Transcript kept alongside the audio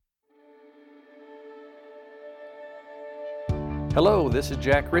Hello, this is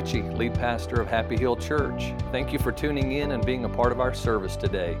Jack Ritchie, lead pastor of Happy Hill Church. Thank you for tuning in and being a part of our service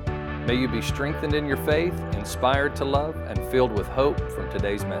today. May you be strengthened in your faith, inspired to love, and filled with hope from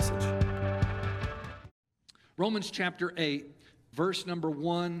today's message. Romans chapter 8, verse number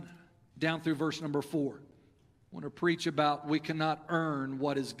 1 down through verse number 4. I want to preach about we cannot earn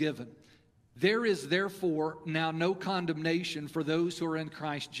what is given. There is therefore now no condemnation for those who are in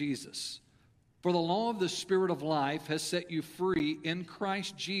Christ Jesus. For the law of the Spirit of life has set you free in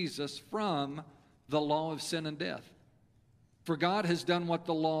Christ Jesus from the law of sin and death. For God has done what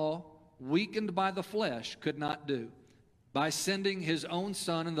the law, weakened by the flesh, could not do. By sending his own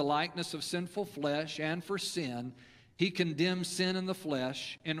Son in the likeness of sinful flesh, and for sin, he condemned sin in the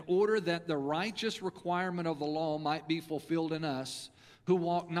flesh, in order that the righteous requirement of the law might be fulfilled in us, who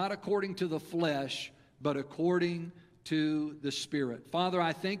walk not according to the flesh, but according to the Spirit. Father,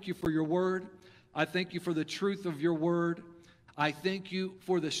 I thank you for your word. I thank you for the truth of your word. I thank you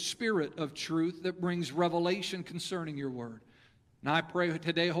for the Spirit of truth that brings revelation concerning your word. And I pray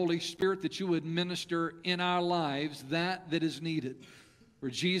today, Holy Spirit, that you would minister in our lives that is needed. For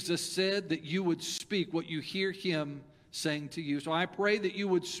Jesus said that you would speak what you hear him saying to you. So I pray that you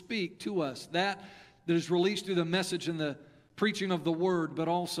would speak to us that is released through the message and the preaching of the word, but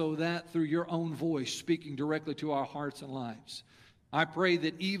also that through your own voice speaking directly to our hearts and lives. I pray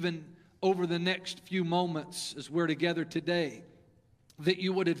that even over the next few moments as we're together today, that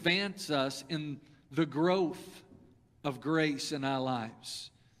you would advance us in the growth of grace in our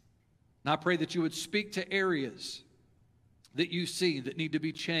lives. And I pray that you would speak to areas that you see that need to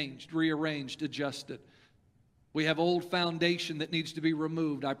be changed, rearranged, adjusted. We have old foundation that needs to be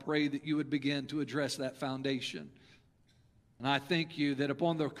removed. I pray that you would begin to address that foundation. And I thank you that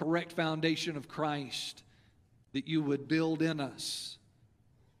upon the correct foundation of Christ, that you would build in us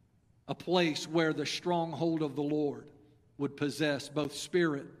a place where the stronghold of the Lord would possess both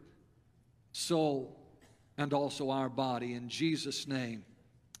spirit, soul, and also our body. In Jesus' name,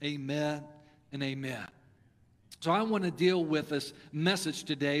 amen and amen. So I want to deal with this message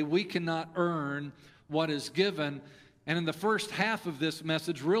today. We cannot earn what is given. And in the first half of this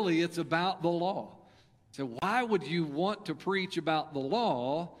message, really, it's about the law. So why would you want to preach about the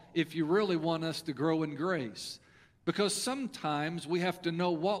law if you really want us to grow in grace? Because sometimes we have to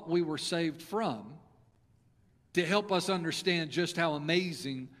know what we were saved from to help us understand just how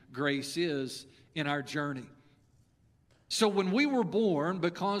amazing grace is in our journey. So when we were born,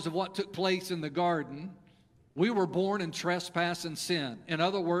 because of what took place in the garden, we were born in trespass and sin. In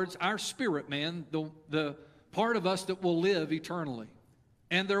other words, our spirit man, the part of us that will live eternally.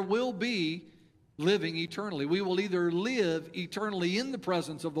 And there will be living eternally. We will either live eternally in the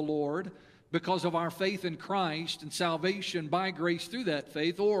presence of the Lord because of our faith in Christ and salvation by grace through that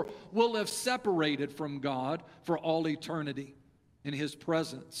faith, or we'll have separated from God for all eternity in his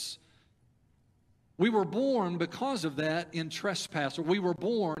presence. We were born because of that in trespass, or we were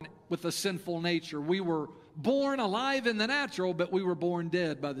born with a sinful nature. We were born alive in the natural, but we were born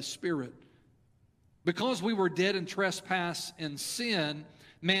dead by the Spirit. Because we were dead in trespass and sin,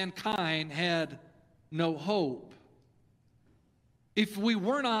 mankind had no hope. If we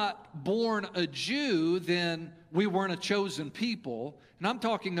were not born a Jew, then we weren't a chosen people. And I'm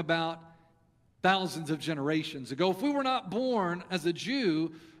talking about thousands of generations ago. If we were not born as a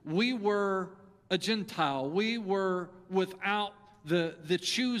Jew, we were a Gentile. We were without the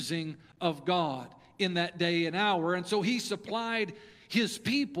choosing of God in that day and hour. And so he supplied his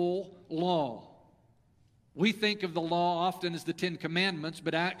people law. We think of the law often as the Ten Commandments,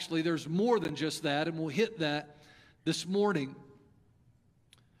 but actually there's more than just that, and we'll hit that this morning.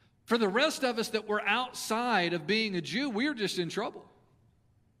 For the rest of us that were outside of being a Jew, we were just in trouble.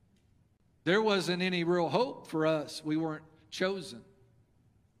 There wasn't any real hope for us. We weren't chosen.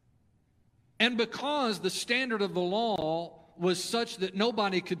 And because the standard of the law was such that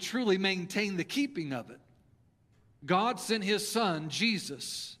nobody could truly maintain the keeping of it, God sent his Son,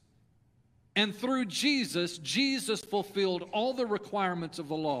 Jesus. And through Jesus, Jesus fulfilled all the requirements of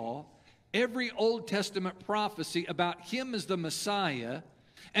the law, every Old Testament prophecy about him as the Messiah.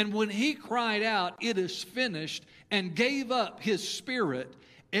 And when he cried out, "It is finished," and gave up his spirit,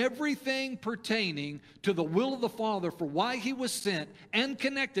 everything pertaining to the will of the Father for why he was sent and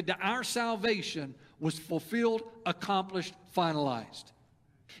connected to our salvation was fulfilled, accomplished, finalized.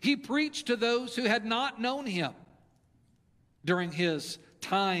 He preached to those who had not known him during his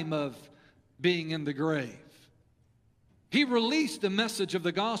time of being in the grave. He released the message of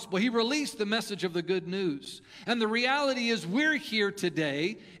the gospel. He released the message of the good news. And the reality is we're here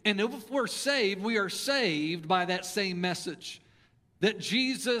today, and if we're saved, we are saved by that same message. That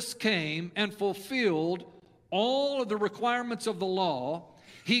Jesus came and fulfilled all of the requirements of the law.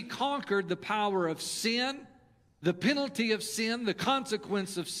 He conquered the power of sin, the penalty of sin, the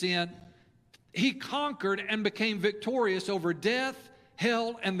consequence of sin. He conquered and became victorious over death,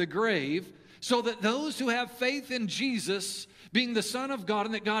 hell, and the grave, so that those who have faith in Jesus, being the Son of God,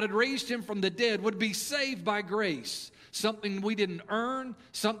 and that God had raised him from the dead, would be saved by grace. Something we didn't earn,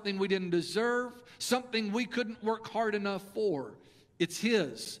 something we didn't deserve, something we couldn't work hard enough for. It's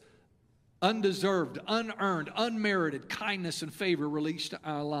his undeserved, unearned, unmerited kindness and favor released to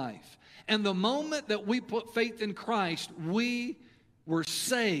our life. And the moment that we put faith in Christ, we were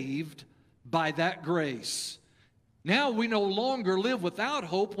saved by that grace. Now we no longer live without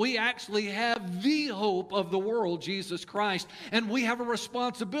hope. We actually have the hope of the world, Jesus Christ. And we have a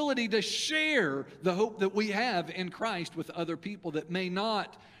responsibility to share the hope that we have in Christ with other people that may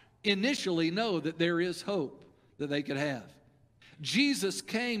not initially know that there is hope that they could have. Jesus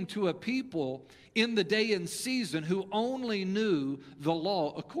came to a people in the day and season who only knew the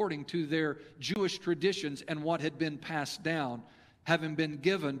law according to their Jewish traditions and what had been passed down, having been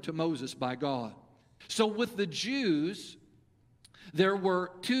given to Moses by God. So with the Jews, there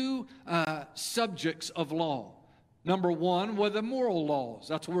were two subjects of law. Number one were the moral laws.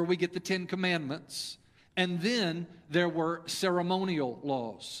 That's where we get the Ten Commandments. And then there were ceremonial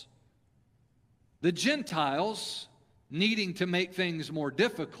laws. The Gentiles, needing to make things more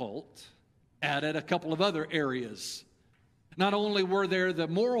difficult, added a couple of other areas. Not only were there the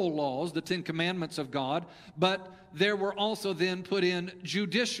moral laws, the Ten Commandments of God, but there were also then put in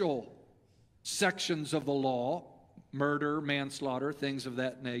judicial sections of the law, murder, manslaughter, things of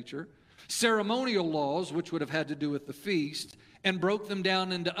that nature. Ceremonial laws, which would have had to do with the feast, and broke them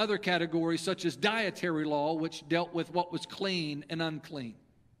down into other categories such as dietary law, which dealt with what was clean and unclean.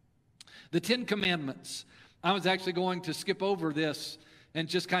 The Ten Commandments. I was actually going to skip over this and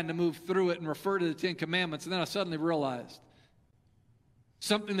just kind of move through it and refer to the Ten Commandments, and then I suddenly realized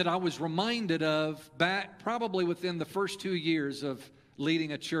something that I was reminded of back probably within the first 2 years of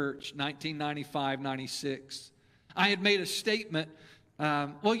leading a church, 1995, 96. I had made a statement,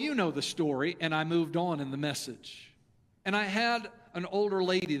 well, you know the story, and I moved on in the message. And I had an older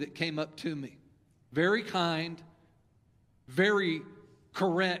lady that came up to me, very kind, very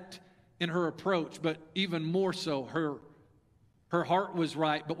correct in her approach, but even more so, her heart was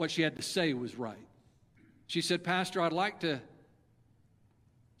right, but what she had to say was right. She said, "Pastor, I'd like to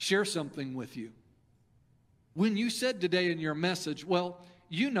share something with you. When you said today in your message, well,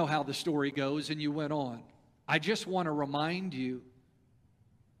 you know how the story goes," and you went on. "I just want to remind you,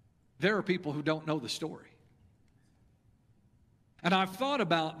 there are people who don't know the story." And I've thought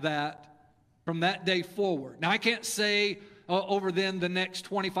about that from that day forward. Now, I can't say over then the next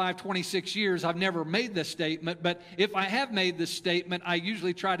 25, 26 years, I've never made this statement, but if I have made this statement, I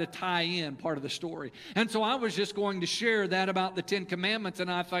usually try to tie in part of the story. And so I was just going to share that about the Ten Commandments,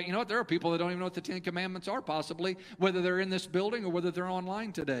 and I thought, you know what, there are people that don't even know what the Ten Commandments are, possibly, whether they're in this building or whether they're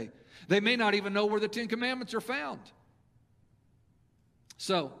online today. They may not even know where the Ten Commandments are found.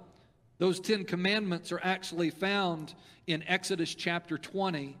 So, those Ten Commandments are actually found in Exodus chapter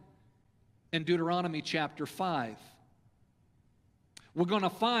 20 and Deuteronomy chapter 5. We're going to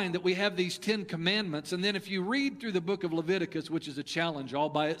find that we have these 10 commandments, and then if you read through the book of Leviticus, which is a challenge all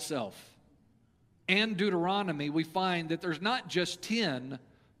by itself, and Deuteronomy, we find that there's not just 10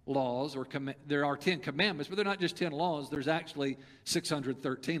 laws, or there are 10 commandments, but they're not just 10 laws, there's actually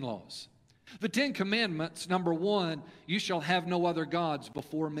 613 laws. The 10 commandments, number 1, you shall have no other gods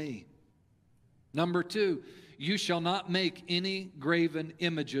before me. Number 2, you shall not make any graven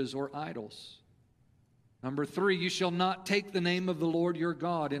images or idols. Number 3, you shall not take the name of the Lord your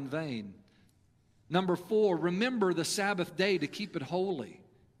God in vain. Number 4, remember the Sabbath day to keep it holy.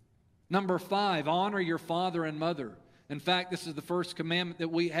 Number 5, honor your father and mother. In fact, this is the first commandment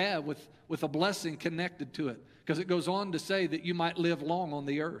that we have with a blessing connected to it, because it goes on to say that you might live long on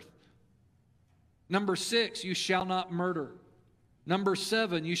the earth. Number 6, you shall not murder. Number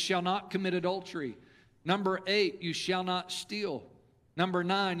 7, you shall not commit adultery. Number 8, you shall not steal. Number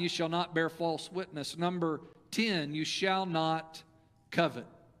 9, you shall not bear false witness. Number 10, you shall not covet.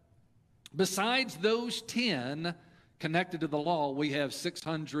 Besides those 10 connected to the law, we have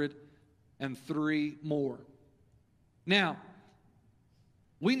 603 more. Now,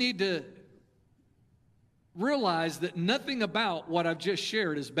 we need to realize that nothing about what I've just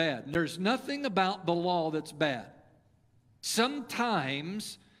shared is bad. There's nothing about the law that's bad.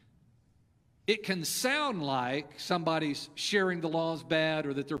 Sometimes it can sound like somebody's sharing the law is bad,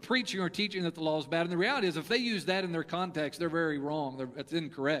 or that they're preaching or teaching that the law is bad. And the reality is, if they use that in their context, they're very wrong. That's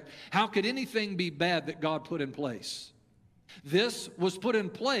incorrect. How could anything be bad that God put in place? This was put in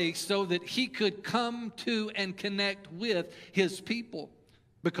place so that he could come to and connect with his people,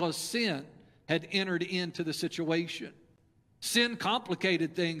 because sin had entered into the situation. Sin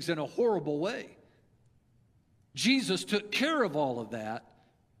complicated things in a horrible way. Jesus took care of all of that.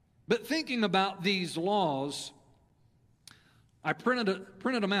 But thinking about these laws, I printed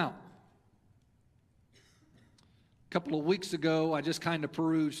them out. A couple of weeks ago, I just kind of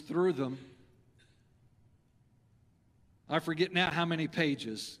perused through them. I forget now how many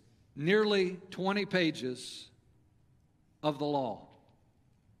pages. Nearly 20 pages of the law.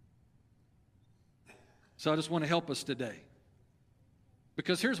 So I just want to help us today.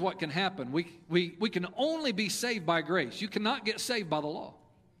 Because here's what can happen. We can only be saved by grace. You cannot get saved by the law.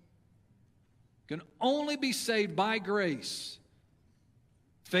 You can only be saved by grace.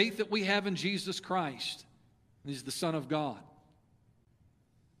 Faith that we have in Jesus Christ. He's the Son of God.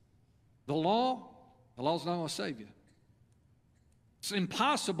 The law's not going to save you. It's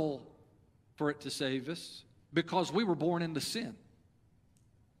impossible for it to save us because we were born into sin.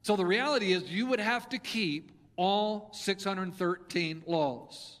 So the reality is you would have to keep all 613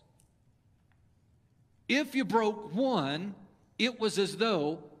 laws. If you broke one, it was as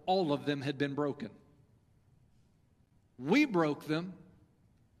though all of them had been broken. We broke them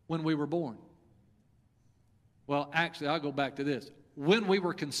when we were born. Well, actually, I'll go back to this. When we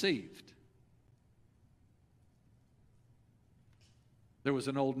were conceived, there was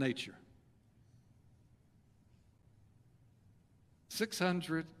an old nature.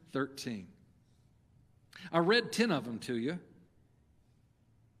 613. I read 10 of them to you.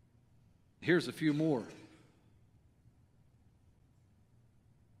 Here's a few more.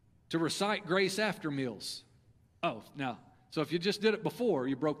 To recite grace after meals. Oh, now, so if you just did it before,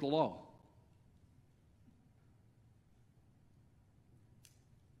 you broke the law.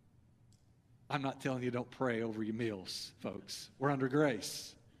 I'm not telling you don't pray over your meals, folks. We're under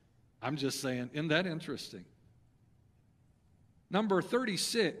grace. I'm just saying, isn't that interesting? Number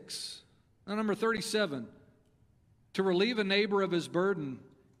 36, number 37, to relieve a neighbor of his burden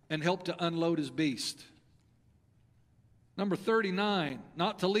and help to unload his beast. Number 39,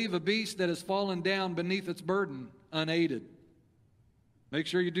 not to leave a beast that has fallen down beneath its burden unaided. Make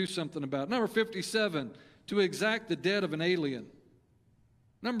sure you do something about it. Number 57, to exact the debt of an alien.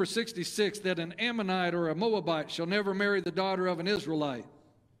 Number 66, that an Ammonite or a Moabite shall never marry the daughter of an Israelite.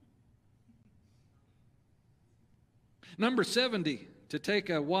 Number 70, to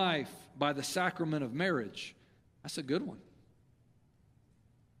take a wife by the sacrament of marriage. That's a good one.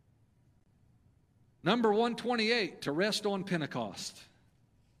 Number 128, to rest on Pentecost.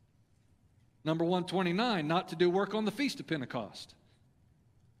 Number 129, not to do work on the Feast of Pentecost.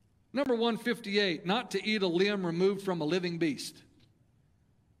 Number 158, not to eat a limb removed from a living beast.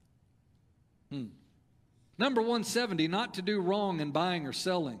 Number 170, not to do wrong in buying or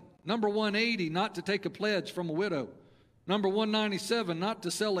selling. Number 180, not to take a pledge from a widow. Number 197, not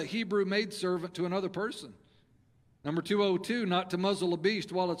to sell a Hebrew maidservant to another person. Number 202, not to muzzle a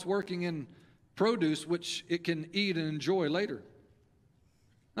beast while it's working in produce which it can eat and enjoy later.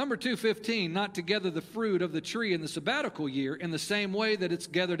 Number 215, not to gather the fruit of the tree in the sabbatical year in the same way that it's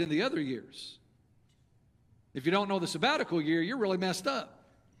gathered in the other years. If you don't know the sabbatical year, you're really messed up.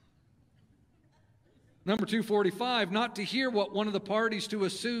 Number 245, not to hear what one of the parties to a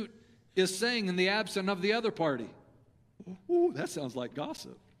suit is saying in the absence of the other party. Ooh, that sounds like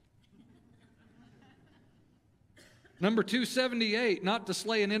gossip. Number 278, not to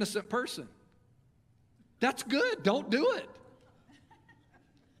slay an innocent person. That's good. Don't do it.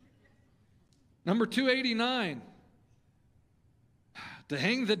 Number 289, to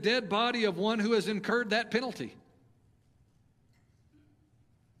hang the dead body of one who has incurred that penalty.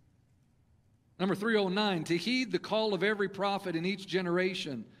 Number 309, to heed the call of every prophet in each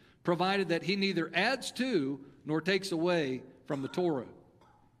generation, provided that he neither adds to nor takes away from the Torah.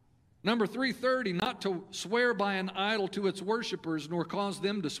 Number 330, not to swear by an idol to its worshipers, nor cause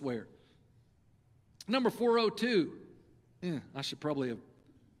them to swear. Number 402, I should probably have,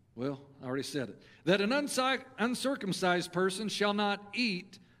 I already said it. That an uncircumcised person shall not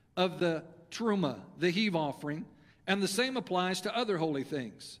eat of the truma, the heave offering, and the same applies to other holy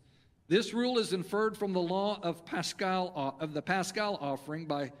things. This rule is inferred from the law of the Paschal offering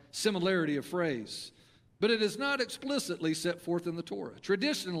by similarity of phrase, but it is not explicitly set forth in the Torah.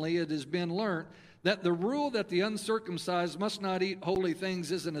 Traditionally, it has been learnt that the rule that the uncircumcised must not eat holy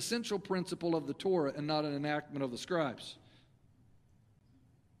things is an essential principle of the Torah and not an enactment of the scribes.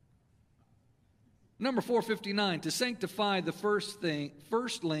 Number 459, to sanctify the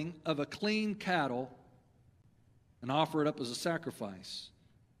firstling of a clean cattle and offer it up as a sacrifice.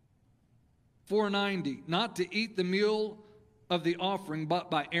 490, not to eat the meal of the offering bought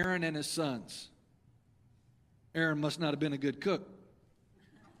by Aaron and his sons. Aaron must not have been a good cook.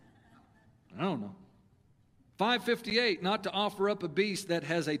 I don't know. 558, not to offer up a beast that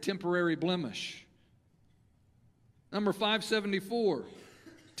has a temporary blemish. Number 574,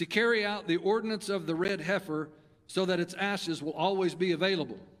 to carry out the ordinance of the red heifer so that its ashes will always be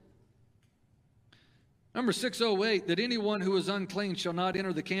available. Number 608, that anyone who is unclean shall not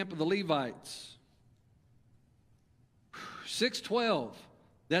enter the camp of the Levites. 612,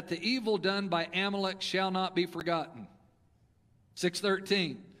 that the evil done by Amalek shall not be forgotten.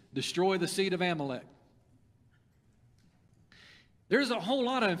 613, destroy the seed of Amalek. There's a whole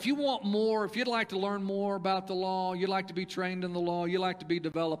lot of, if you want more, if you'd like to learn more about the law, you'd like to be trained in the law, you'd like to be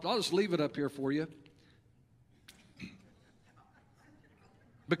developed, I'll just leave it up here for you.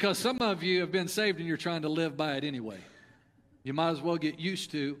 Because some of you have been saved and you're trying to live by it anyway. You might as well get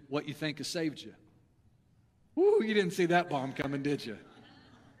used to what you think has saved you. Woo, you didn't see that bomb coming, did you?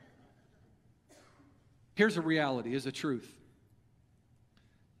 Here's a reality, here's a truth.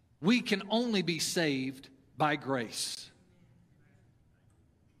 We can only be saved by grace.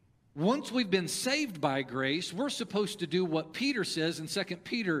 Once we've been saved by grace, we're supposed to do what Peter says in 2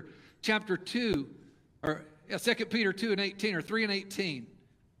 Peter chapter 2, or 2 Peter 2 and 18, or 3 and 18,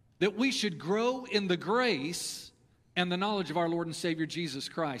 that we should grow in the grace and the knowledge of our Lord and Savior Jesus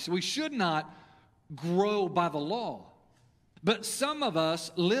Christ. We should not grow by the law. But some of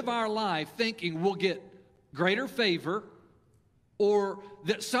us live our life thinking we'll get greater favor, or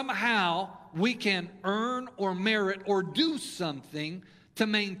that somehow we can earn or merit or do something to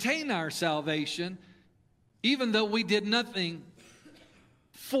maintain our salvation, even though we did nothing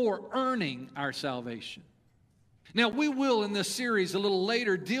for earning our salvation. Now, we will in this series a little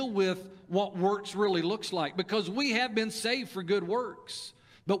later deal with what works really looks like, because we have been saved for good works,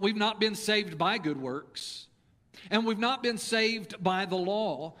 but we've not been saved by good works. And we've not been saved by the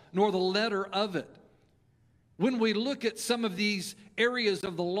law, nor the letter of it. When we look at some of these areas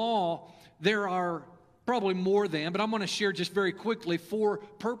of the law, there are probably more than, but I'm going to share just very quickly 4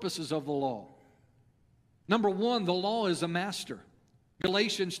 purposes of the law. Number 1, the law is a master.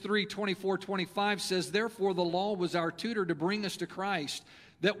 Galatians 3:24-25 says, therefore the law was our tutor to bring us to Christ,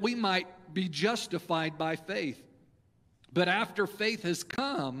 that we might be justified by faith. But after faith has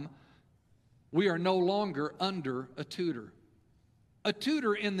come, we are no longer under a tutor. A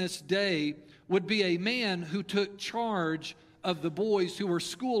tutor in this day would be a man who took charge of the boys who were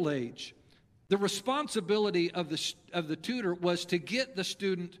school age. The responsibility of the tutor was to get the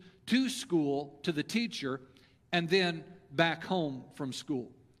student to school, to the teacher, and then back home from school.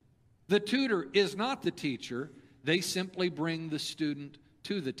 The tutor is not the teacher. They simply bring the student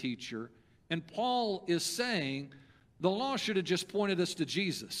to the teacher. And Paul is saying the law should have just pointed us to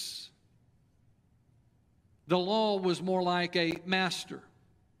Jesus. The law was more like a master.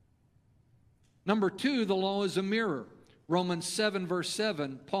 Number 2, the law is a mirror. Romans 7 verse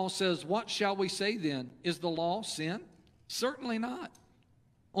 7, Paul says, what shall we say then? Is the law sin? Certainly not.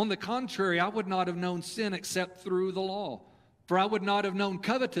 On the contrary, I would not have known sin except through the law. For I would not have known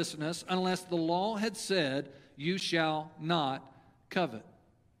covetousness unless the law had said, you shall not covet.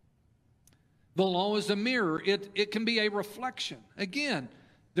 The law is a mirror. It can be a reflection. Again,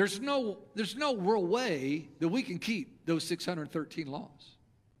 there's no real way that we can keep those 613 laws.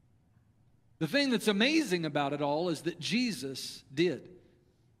 The thing that's amazing about it all is that Jesus did.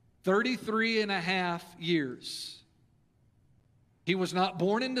 33 and a half years. He was not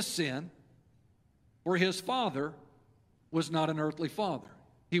born into sin, for his father was not an earthly father.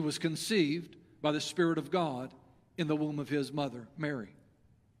 He was conceived by the Spirit of God in the womb of his mother, Mary.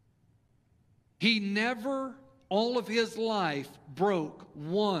 He never, all of his life, broke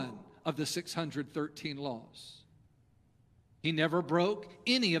one of the 613 laws. He never broke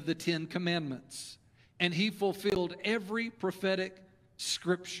any of the 10 commandments. And he fulfilled every prophetic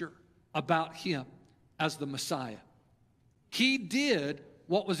scripture about him as the Messiah. He did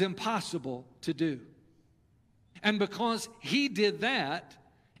what was impossible to do. And because he did that,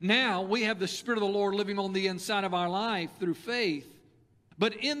 now we have the Spirit of the Lord living on the inside of our life through faith.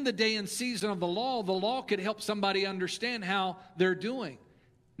 But in the day and season of the law could help somebody understand how they're doing.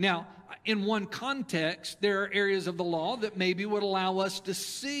 Now, in one context, there are areas of the law that maybe would allow us to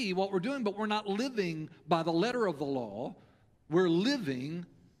see what we're doing, but we're not living by the letter of the law. We're living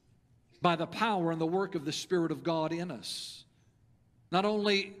by the power and the work of the Spirit of God in us. Not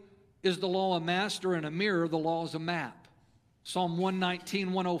only is the law a master and a mirror, the law is a map. Psalm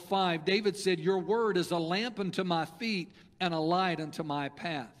 119, 105, David said, your word is a lamp unto my feet and a light unto my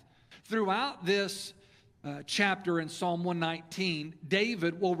path. Throughout this chapter in Psalm 119,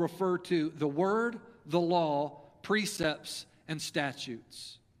 David will refer to the word, the law, precepts, and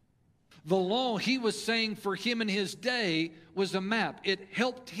statutes. The law, he was saying, for him in his day was a map. It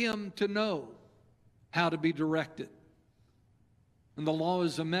helped him to know how to be directed. And the law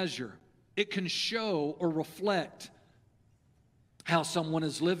is a measure. It can show or reflect how someone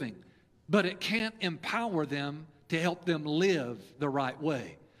is living, but it can't empower them to help them live the right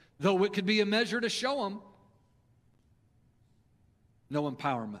way. Though it could be a measure to show them, no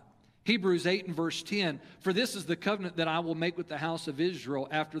empowerment. Hebrews 8 and verse 10, for this is the covenant that I will make with the house of Israel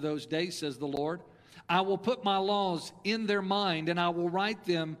after those days, says the Lord. I will put my laws in their mind, and I will write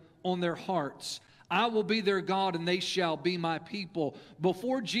them on their hearts. I will be their God, and they shall be my people.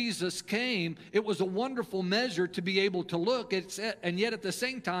 Before Jesus came, it was a wonderful measure to be able to look, and yet at the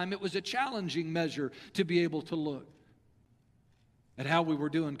same time, it was a challenging measure to be able to look at how we were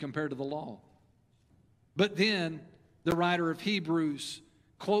doing compared to the law. But then, the writer of Hebrews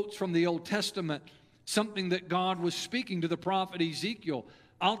quotes from the Old Testament something that God was speaking to the prophet Ezekiel.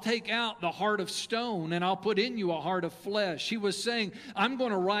 I'll take out the heart of stone and I'll put in you a heart of flesh. He was saying, I'm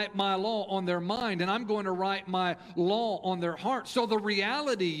going to write my law on their mind and I'm going to write my law on their heart. So the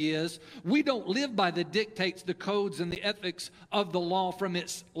reality is we don't live by the dictates, the codes, and the ethics of the law from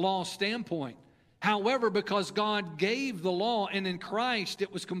its law standpoint. However, because God gave the law and in Christ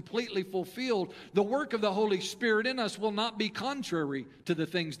it was completely fulfilled, the work of the Holy Spirit in us will not be contrary to the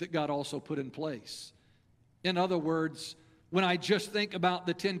things that God also put in place. In other words, when I just think about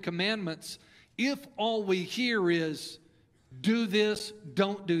the 10 Commandments, if all we hear is, do this,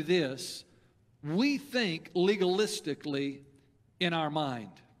 don't do this, we think legalistically in our mind.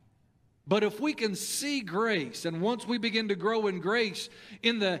 But if we can see grace, and once we begin to grow in grace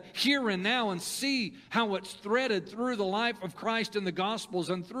in the here and now and see how it's threaded through the life of Christ in the Gospels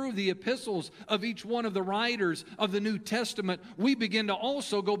and through the epistles of each one of the writers of the New Testament, we begin to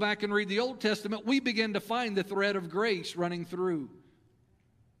also go back and read the Old Testament. We begin to find the thread of grace running through.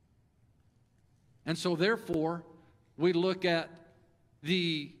 And so therefore, we look at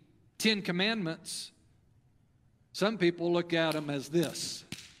the 10 Commandments. Some people look at them as this.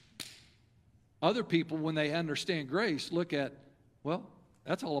 Other people, when they understand grace, look at, well,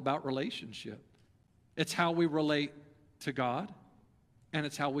 that's all about relationship. It's how we relate to God, and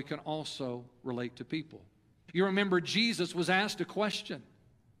it's how we can also relate to people. You remember Jesus was asked a question,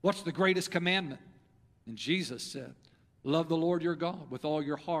 what's the greatest commandment? And Jesus said, love the Lord your God with all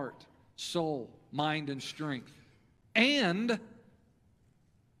your heart, soul, mind, and strength. And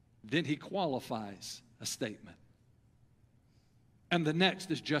then he qualifies a statement. And the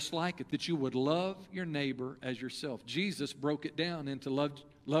next is just like it, that you would love your neighbor as yourself. Jesus broke it down into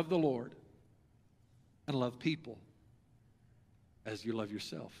love the Lord and love people as you love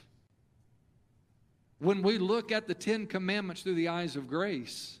yourself. When we look at the 10 Commandments through the eyes of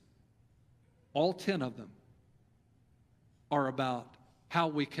grace, all 10 of them are about how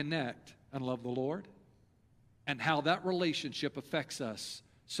we connect and love the Lord and how that relationship affects us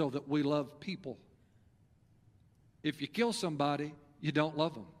so that we love people. If you kill somebody, you don't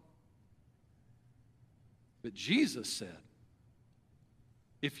love them. But Jesus said,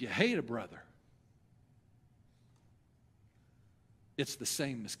 if you hate a brother, it's the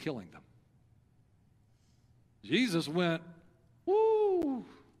same as killing them. Jesus went, woo.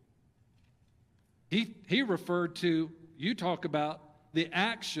 He referred to, you talk about the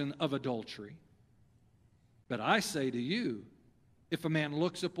action of adultery. But I say to you, if a man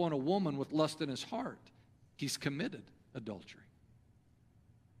looks upon a woman with lust in his heart, he's committed adultery.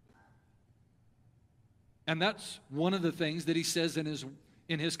 And that's one of the things that he says in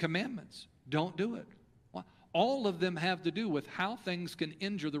his commandments. Don't do it. All of them have to do with how things can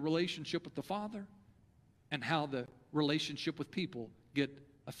injure the relationship with the Father and how the relationship with people get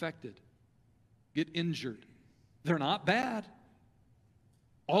affected, get injured. They're not bad.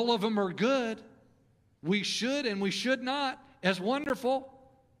 All of them are good. We should and we should not. As wonderful.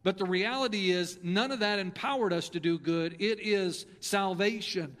 But the reality is, none of that empowered us to do good. It is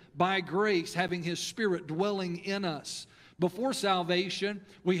salvation by grace, having His Spirit dwelling in us. Before salvation,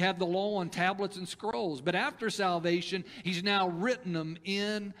 we had the law on tablets and scrolls. But after salvation, He's now written them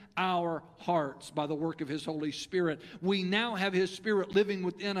in our hearts by the work of His Holy Spirit. We now have His Spirit living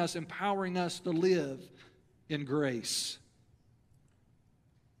within us, empowering us to live in grace.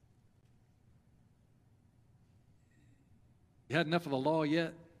 You had enough of the law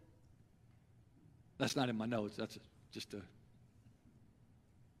yet? That's not in my notes. That's just a...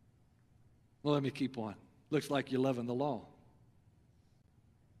 Well, let me keep on. Looks like you're loving the law.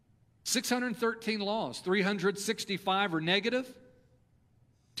 613 laws. 365 are negative.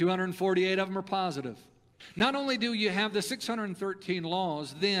 248 of them are positive. Not only do you have the 613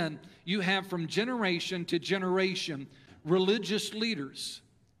 laws, then you have from generation to generation religious leaders,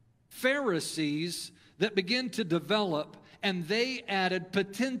 Pharisees, that began to develop, and they added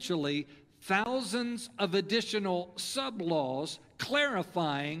potentially thousands of additional sub-laws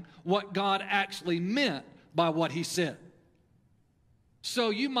clarifying what God actually meant by what he said. So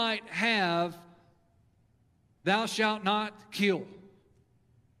you might have, thou shalt not kill,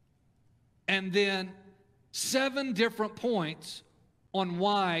 and then 7 different points on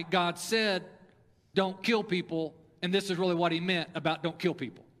why God said don't kill people, and this is really what he meant about don't kill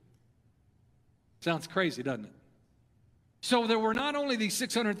people. Sounds crazy, doesn't it? So there were not only these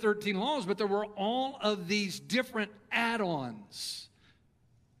 613 laws, but there were all of these different add-ons.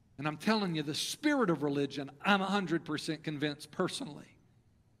 And I'm telling you, the spirit of religion, I'm 100% convinced personally,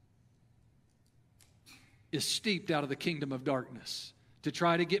 is steeped out of the kingdom of darkness to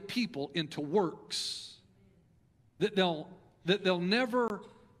try to get people into works that they'll never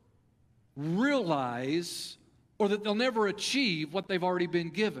realize, or that they'll never achieve what they've already been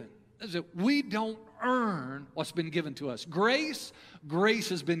given. We don't earn what's been given to us. Grace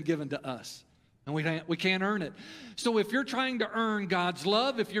has been given to us, and we can't earn it. So if you're trying to earn God's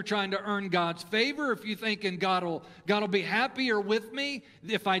love, if you're trying to earn God's favor, if you're thinking God will be happier with me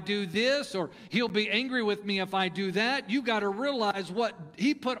if I do this, or he'll be angry with me if I do that, you got to realize what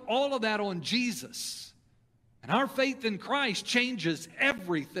he put all of that on Jesus. And our faith in Christ changes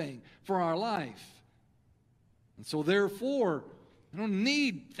everything for our life. And so therefore, I don't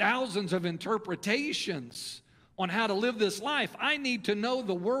need thousands of interpretations on how to live this life. I need to know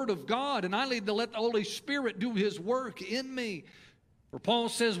the Word of God, and I need to let the Holy Spirit do his work in me. For Paul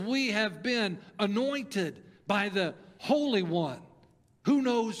says we have been anointed by the Holy One who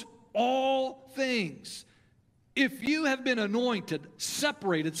knows all things. If you have been anointed,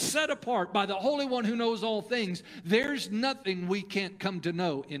 separated, set apart by the Holy One who knows all things, there's nothing we can't come to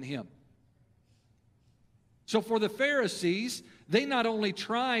know in him. So for the Pharisees, they not only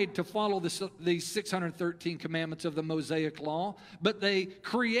tried to follow these 613 commandments of the Mosaic Law, but they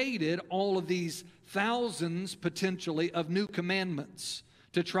created all of these thousands, potentially, of new commandments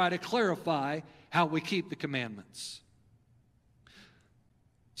to try to clarify how we keep the commandments.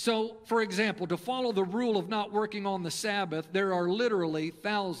 So, for example, to follow the rule of not working on the Sabbath, there are literally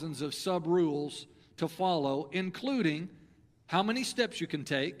thousands of sub-rules to follow, including how many steps you can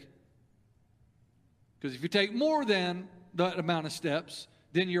take. Because if you take more than that amount of steps,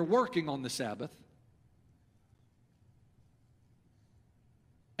 then you're working on the Sabbath.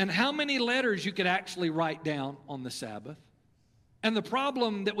 And how many letters you could actually write down on the Sabbath. And the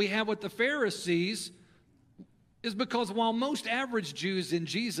problem that we have with the Pharisees is because while most average Jews in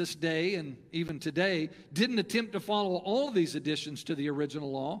Jesus' day and even today didn't attempt to follow all of these additions to the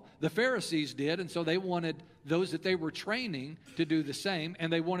original law, the Pharisees did, and so they wanted those that they were training to do the same,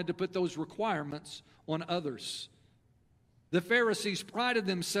 and they wanted to put those requirements on others. The Pharisees prided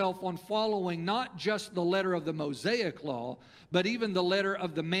themselves on following not just the letter of the Mosaic Law, but even the letter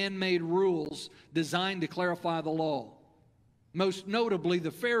of the man-made rules designed to clarify the law. Most notably,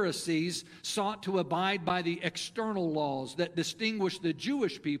 the Pharisees sought to abide by the external laws that distinguished the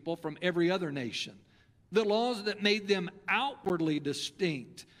Jewish people from every other nation, the laws that made them outwardly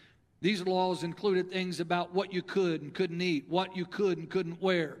distinct. These laws included things about what you could and couldn't eat, what you could and couldn't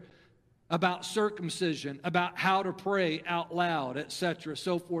wear, about circumcision, about how to pray out loud, etc.,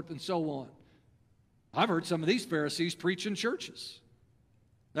 so forth and so on. I've heard some of these Pharisees preach in churches.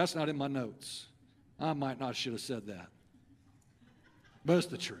 That's not in my notes. I might not should have said that. But it's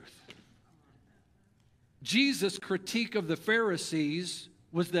the truth. Jesus' critique of the Pharisees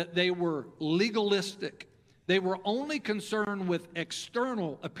was that they were legalistic. They were only concerned with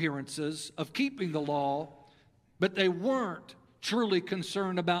external appearances of keeping the law, but they weren't truly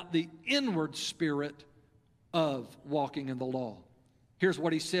concerned about the inward spirit of walking in the law. Here's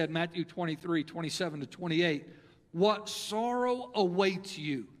what he said, Matthew 23, 27 to 28. What sorrow awaits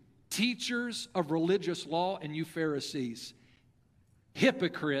you, teachers of religious law, and you Pharisees,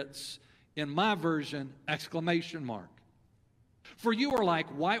 hypocrites, in my version, exclamation mark. For you are like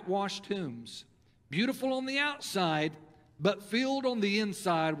whitewashed tombs, beautiful on the outside, but filled on the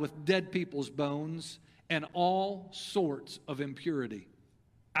inside with dead people's bones and all sorts of impurity.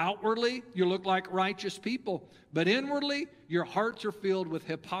 Outwardly, you look like righteous people, but inwardly, your hearts are filled with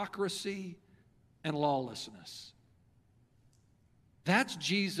hypocrisy and lawlessness. That's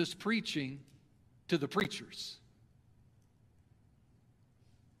Jesus preaching to the preachers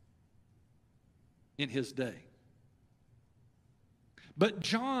in his day. But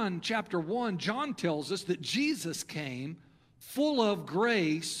John chapter 1, John tells us that Jesus came full of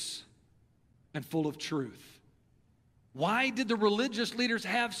grace and full of truth. Why did the religious leaders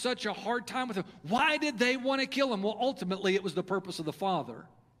have such a hard time with him? Why did they want to kill him? Well, ultimately, it was the purpose of the Father.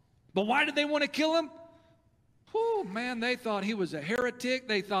 But why did they want to kill him? Oh, man, they thought he was a heretic.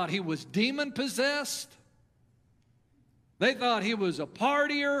 They thought he was demon-possessed. They thought he was a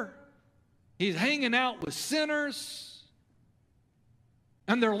partier. He's hanging out with sinners.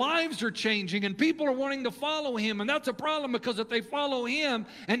 And their lives are changing, and people are wanting to follow him. And that's a problem, because if they follow him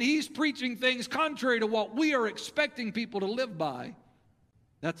and he's preaching things contrary to what we are expecting people to live by,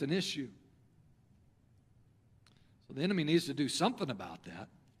 that's an issue. So the enemy needs to do something about that.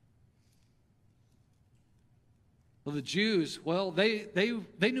 Well, the Jews, well, they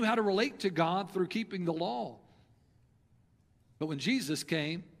knew how to relate to God through keeping the law. But when Jesus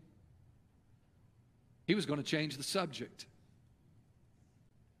came, he was going to change the subject.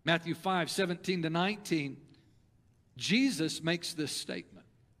 Matthew 5:17-19, Jesus makes this statement.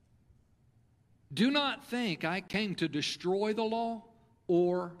 Do not think I came to destroy the law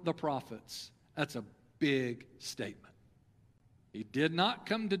or the prophets. That's a big statement. He did not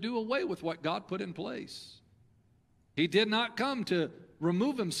come to do away with what God put in place. He did not come to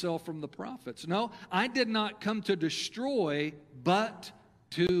remove himself from the prophets. No, I did not come to destroy, but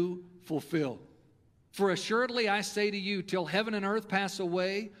to fulfill. For assuredly I say to you, till heaven and earth pass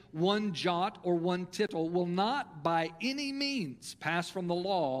away, one jot or one tittle will not by any means pass from the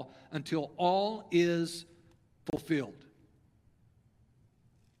law until all is fulfilled.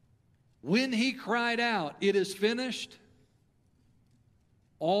 When he cried out, it is finished,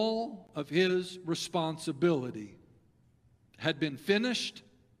 all of his responsibility had been finished.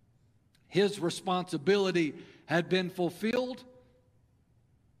 His responsibility had been fulfilled.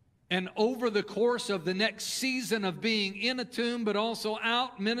 And over the course of the next season of being in a tomb, but also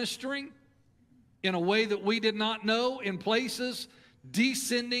out ministering in a way that we did not know, in places,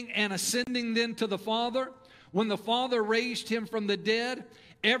 descending and ascending then to the Father. When the Father raised him from the dead,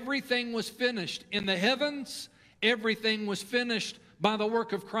 everything was finished in the heavens. Everything was finished by the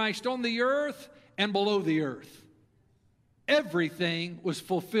work of Christ on the earth and below the earth. Everything was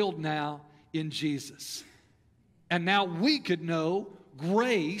fulfilled now in Jesus. And now we could know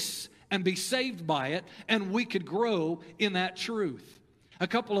grace and be saved by it, and we could grow in that truth. A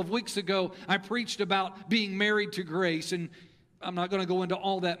couple of weeks ago, I preached about being married to grace, and I'm not going to go into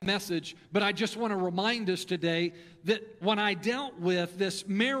all that message, but I just want to remind us today that when I dealt with this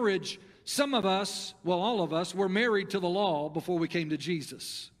marriage, some of us, well, all of us, were married to the law before we came to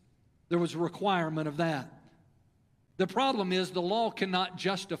Jesus. There was a requirement of that. The problem is the law cannot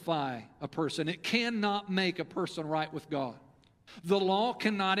justify a person. It cannot make a person right with God. The law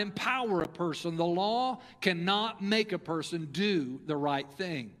cannot empower a person. The law cannot make a person do the right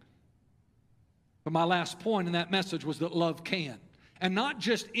thing. But my last point in that message was that love can. And not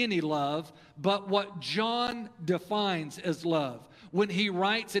just any love, but what John defines as love. When he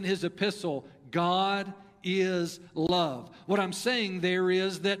writes in his epistle, God is love. What I'm saying there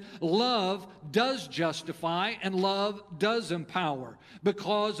is that love does justify and love does empower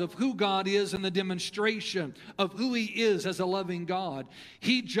because of who God is and the demonstration of who he is as a loving God.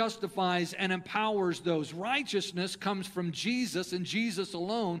 He justifies and empowers those. Righteousness comes from Jesus and Jesus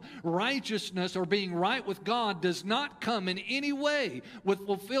alone. Righteousness, or being right with God, does not come in any way with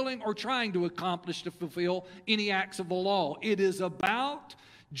fulfilling or trying to accomplish to fulfill any acts of the law. It is about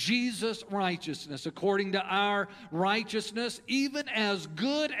Jesus' righteousness, according to our righteousness, even as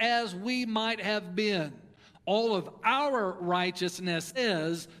good as we might have been. All of our righteousness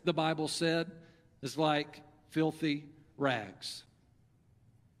is, the Bible said, is like filthy rags.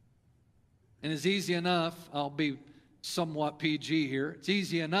 And it's easy enough, I'll be somewhat PG here, it's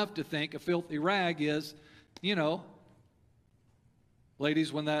easy enough to think a filthy rag is, you know,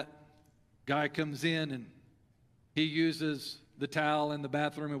 ladies, when that guy comes in and he uses the towel in the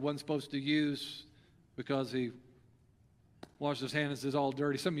bathroom he wasn't supposed to use because he washed his hands, it's all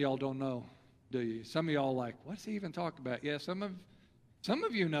dirty. Some of y'all don't know, do you? Some of y'all like, what's he even talking about? Yeah, some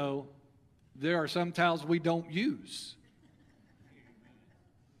of you know there are some towels we don't use.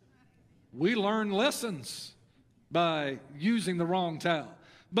 We learn lessons by using the wrong towel.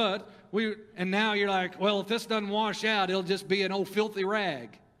 And now you're like, well, if this doesn't wash out, it'll just be an old filthy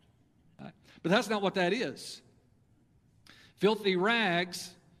rag. Right? But that's not what that is. Filthy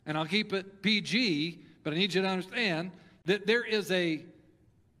rags, and I'll keep it PG, but I need you to understand that there is a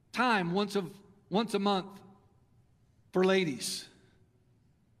time once a month for ladies.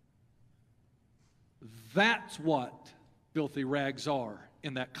 That's what filthy rags are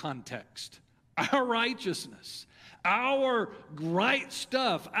in that context. Our righteousness, our right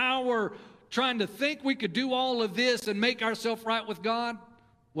stuff, our trying to think we could do all of this and make ourselves right with God,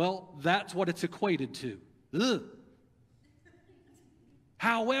 well, that's what it's equated to. Ugh.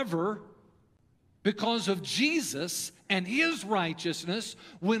 However, because of Jesus and His righteousness,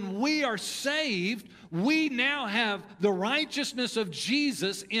 when we are saved, we now have the righteousness of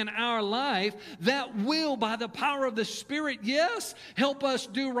Jesus in our life that will, by the power of the Spirit, yes, help us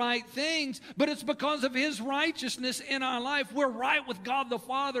do right things, but it's because of His righteousness in our life. We're right with God the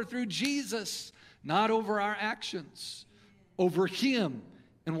Father through Jesus, not over our actions, over Him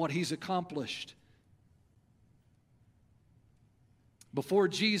and what He's accomplished. Before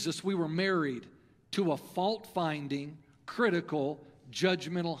Jesus, we were married to a fault-finding, critical,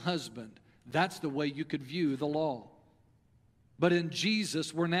 judgmental husband. That's the way you could view the law. But in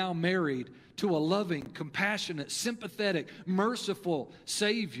Jesus, we're now married to a loving, compassionate, sympathetic, merciful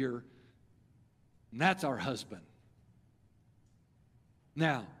Savior. And that's our husband.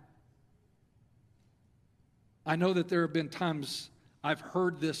 Now, I know that there have been times I've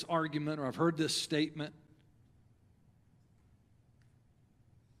heard this argument or I've heard this statement.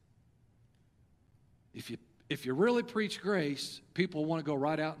 If you really preach grace, people want to go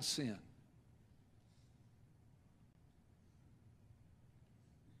right out and sin.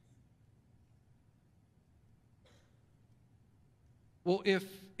 Well,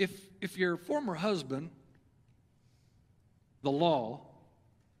 if your former husband, the law,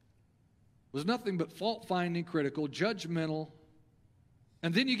 was nothing but fault-finding, critical, judgmental,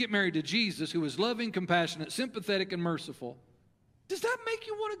 and then you get married to Jesus, who is loving, compassionate, sympathetic, and merciful, does that make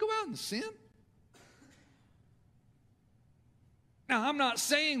you want to go out and sin? Now, I'm not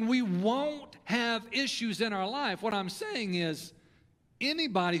saying we won't have issues in our life. What I'm saying is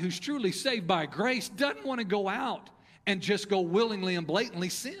anybody who's truly saved by grace doesn't want to go out and just go willingly and blatantly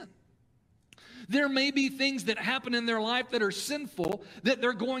sin. There may be things that happen in their life that are sinful that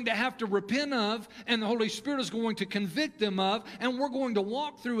they're going to have to repent of, and the Holy Spirit is going to convict them of, and we're going to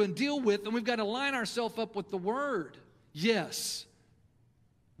walk through and deal with, and we've got to line ourselves up with the Word. Yes.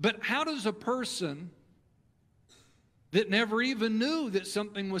 But how does a person that never even knew that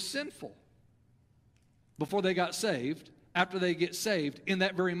something was sinful before they got saved, after they get saved, in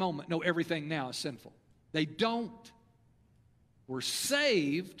that very moment, know everything now is sinful? They don't. We're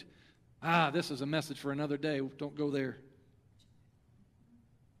saved. This is a message for another day. Don't go there.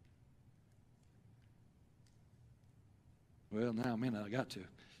 Well, now, man, I got to.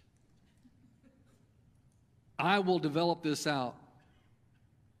 I will develop this out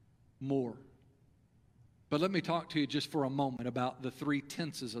more. But let me talk to you just for a moment about the 3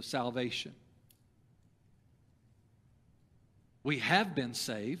 tenses of salvation. We have been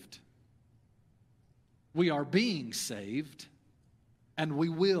saved, we are being saved, and we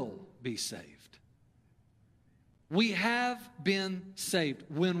will be saved. We have been saved.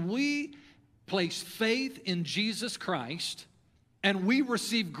 When we place faith in Jesus Christ and we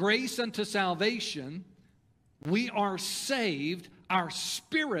receive grace unto salvation, we are saved. Our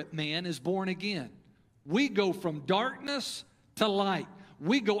spirit man is born again. We go from darkness to light.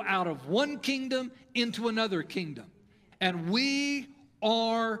 We go out of one kingdom into another kingdom. And we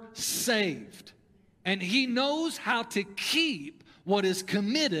are saved. And He knows how to keep what is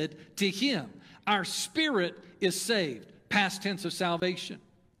committed to Him. Our spirit is saved. Past tense of salvation.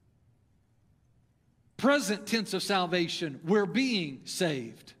 Present tense of salvation, we're being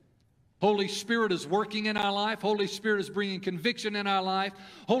saved. Holy Spirit is working in our life. Holy Spirit is bringing conviction in our life.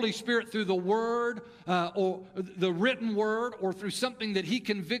 Holy Spirit, through the Word or the written Word, or through something that He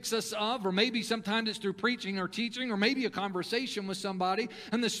convicts us of, or maybe sometimes it's through preaching or teaching, or maybe a conversation with somebody,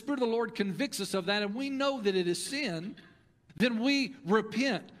 and the Spirit of the Lord convicts us of that, and we know that it is sin, then we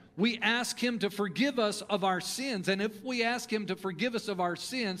repent. We ask Him to forgive us of our sins. And if we ask Him to forgive us of our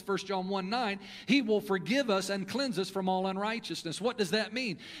sins, 1 John 1:9, He will forgive us and cleanse us from all unrighteousness. What does that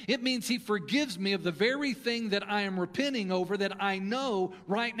mean? It means He forgives me of the very thing that I am repenting over, that I know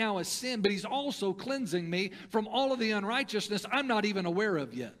right now is sin, but He's also cleansing me from all of the unrighteousness I'm not even aware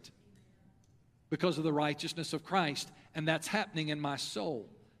of yet, because of the righteousness of Christ. And that's happening in my soul,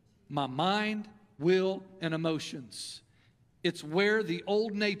 my mind, will, and emotions. It's where the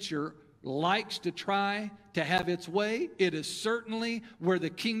old nature likes to try to have its way. It is certainly where the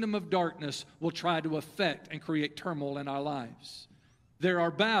kingdom of darkness will try to affect and create turmoil in our lives. There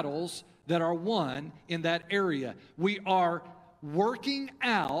are battles that are won in that area. We are working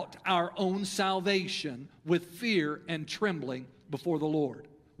out our own salvation with fear and trembling before the Lord.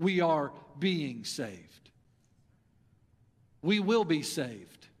 We are being saved. We will be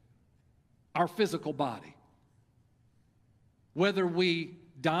saved. Our physical body. Whether we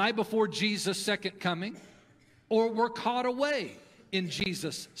die before Jesus' second coming or we're caught away in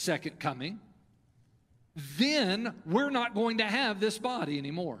Jesus' second coming, then we're not going to have this body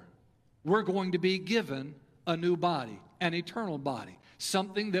anymore. We're going to be given a new body, an eternal body.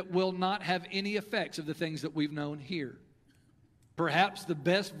 something that will not have any effects of the things that we've known here. Perhaps the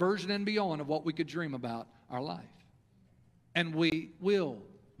best version and beyond of what we could dream about our life. And we will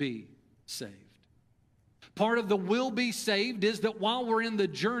be saved. Part of the will be saved is that while we're in the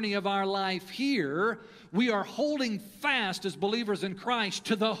journey of our life here, we are holding fast as believers in Christ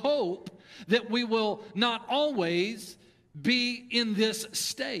to the hope that we will not always be in this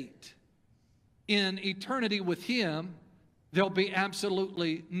state. In eternity with Him, there'll be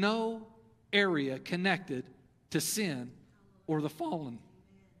absolutely no area connected to sin or the fallen.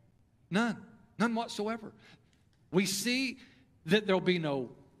 None. None whatsoever. We see that there'll be no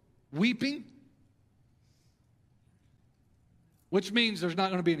weeping, which means there's not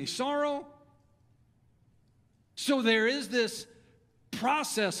going to be any sorrow. So there is this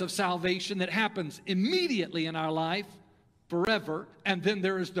process of salvation that happens immediately in our life, forever, and then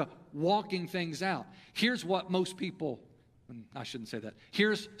there is the walking things out. Here's what most people, I shouldn't say that.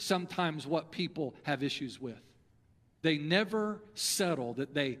 Here's sometimes what people have issues with. They never settle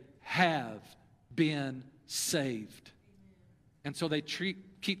that they have been saved. And so they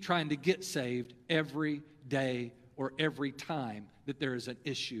keep trying to get saved every day or every time that there is an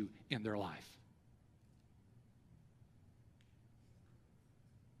issue in their life.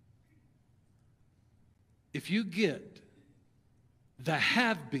 If you get the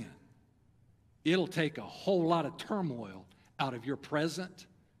have been, it'll take a whole lot of turmoil out of your present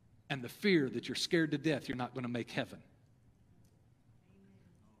and the fear that you're scared to death you're not going to make heaven.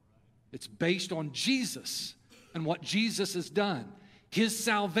 It's based on Jesus and what Jesus has done. His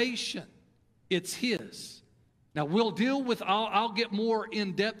salvation, it's His. Now we'll deal with, I'll get more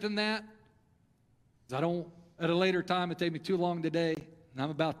in depth in that. I don't, at a later time, it'll take me too long today, and I'm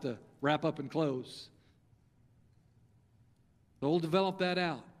about to wrap up and close. So we'll develop that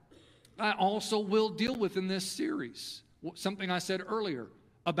out. I also will deal with in this series something I said earlier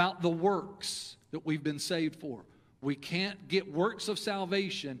about the works that we've been saved for. We can't get works of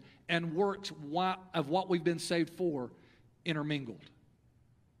salvation and works of what we've been saved for intermingled.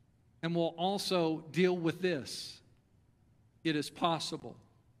 And we'll also deal with this. It is possible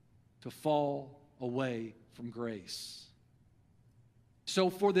to fall away from grace. So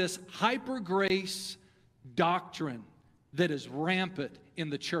for this hyper grace doctrine that is rampant in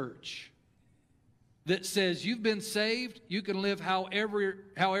the church, that says you've been saved, you can live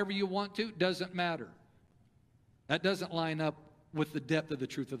however you want to, doesn't matter. That doesn't line up with the depth of the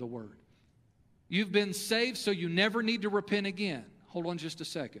truth of the Word. You've been saved, so you never need to repent again. Hold on just a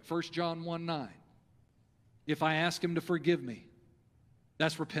second. 1 John 1:9. If I ask Him to forgive me,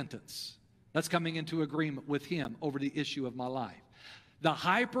 that's repentance. That's coming into agreement with Him over the issue of my life. The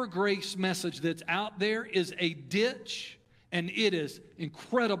hyper grace message that's out there is a ditch, and it is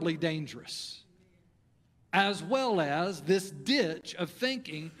incredibly dangerous. As well as this ditch of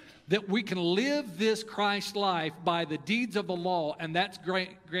thinking that we can live this Christ life by the deeds of the law, and that's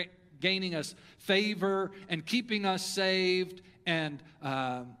gaining us favor and keeping us saved, and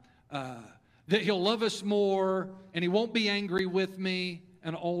that He'll love us more, and He won't be angry with me,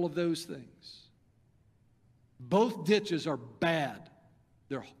 and all of those things. Both ditches are bad.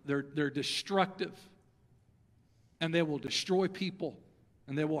 They're destructive, and they will destroy people,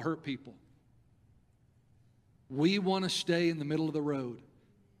 and they will hurt people. We want to stay in the middle of the road.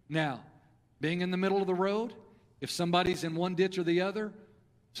 Now, being in the middle of the road, if somebody's in one ditch or the other,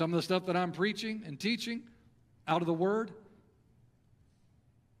 some of the stuff that I'm preaching and teaching out of the Word,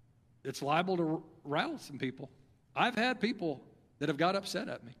 it's liable to rattle some people. I've had people that have got upset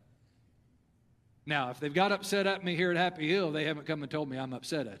at me. Now, if they've got upset at me here at Happy Hill, they haven't come and told me I'm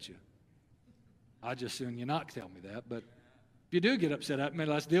upset at you. I'd just soon you not tell me that. But if you do get upset at me,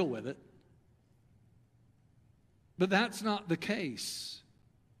 let's deal with it. But that's not the case.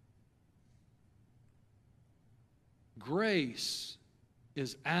 Grace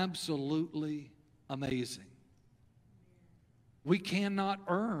is absolutely amazing. We cannot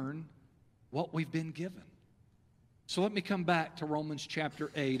earn what we've been given. So let me come back to Romans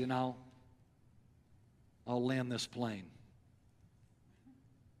chapter 8, and I'll land this plane.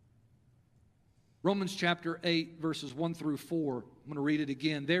 Romans chapter 8, verses 1 through 4. I'm going to read it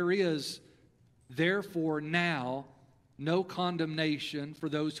again. There is, therefore, now no condemnation for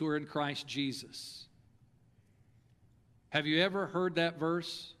those who are in Christ Jesus. Have you ever heard that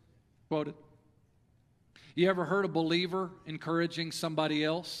verse quoted? You ever heard a believer encouraging somebody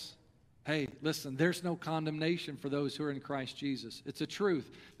else? Hey, listen, there's no condemnation for those who are in Christ Jesus. It's a truth,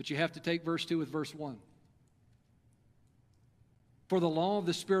 but you have to take verse 2 with verse 1. For the law of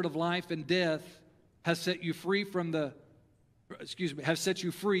the Spirit of life and death has set you free has set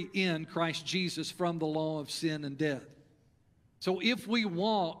you free in Christ Jesus from the law of sin and death. So if we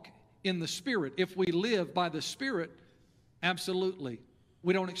walk in the Spirit, if we live by the Spirit, absolutely,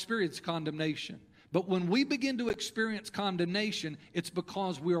 we don't experience condemnation. But when we begin to experience condemnation, it's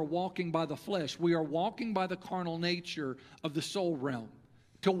because we are walking by the flesh. We are walking by the carnal nature of the soul realm,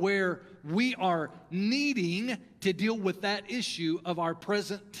 to where we are needing to deal with that issue of our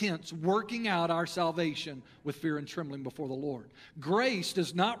present tense, working out our salvation with fear and trembling before the Lord. Grace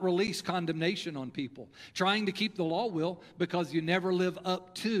does not release condemnation on people. Trying to keep the law will, because you never live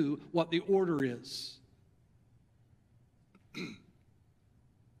up to what the order is.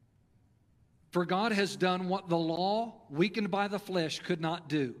 For God has done what the law, weakened by the flesh, could not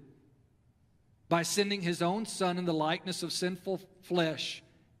do, by sending His own Son in the likeness of sinful flesh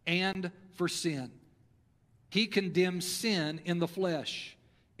and for sin. He condemned sin in the flesh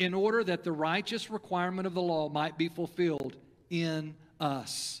in order that the righteous requirement of the law might be fulfilled in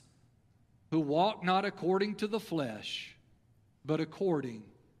us, who walk not according to the flesh, but according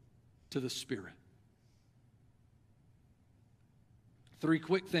to the Spirit. 3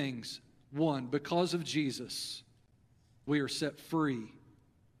 quick things. 1, because of Jesus, we are set free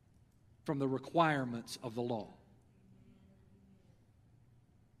from the requirements of the law.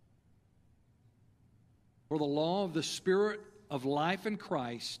 For the law of the Spirit of life in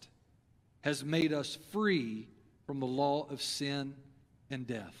Christ has made us free from the law of sin and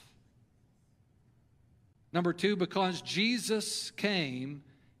death. Number 2, because Jesus came,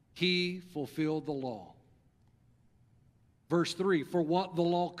 He fulfilled the law. Verse 3, for what the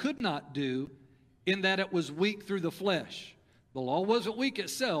law could not do, in that it was weak through the flesh. The law wasn't weak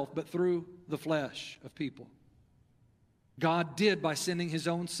itself, but through the flesh of people. God did by sending His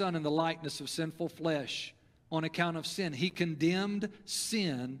own Son in the likeness of sinful flesh on account of sin. He condemned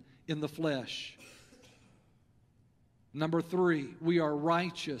sin in the flesh. Number 3, we are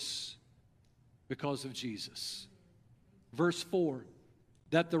righteous because of Jesus. Verse 4,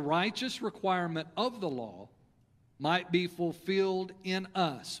 that the righteous requirement of the law might be fulfilled in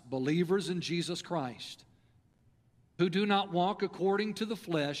us, believers in Jesus Christ, who do not walk according to the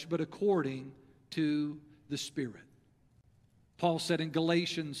flesh, but according to the Spirit. Paul said in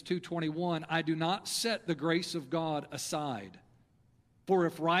Galatians 2:21, I do not set the grace of God aside. For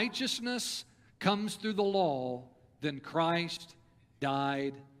if righteousness comes through the law, then Christ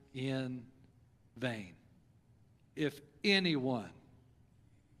died in vain. If anyone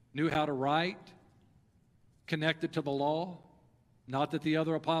knew how to write, connected to the law, not that the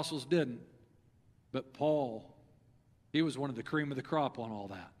other apostles didn't, but Paul, he was one of the cream of the crop on all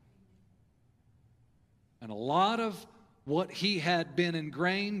that. And a lot of what he had been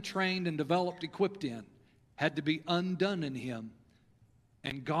ingrained, trained, and developed, equipped in, had to be undone in him.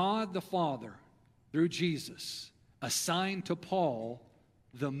 And God the Father, through Jesus, assigned to Paul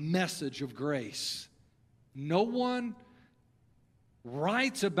the message of grace. No one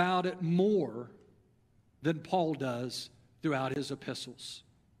writes about it more than Paul does throughout his epistles.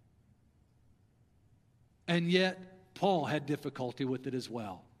 And yet, Paul had difficulty with it as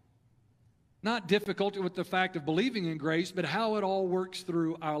well. Not difficulty with the fact of believing in grace, but how it all works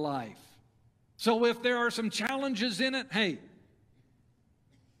through our life. So if there are some challenges in it, hey,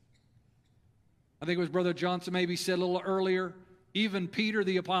 I think it was Brother Johnson maybe said a little earlier, even Peter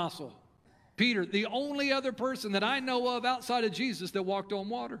the apostle. Peter, the only other person that I know of outside of Jesus that walked on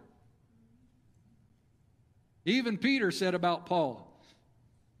water. Even Peter said about Paul,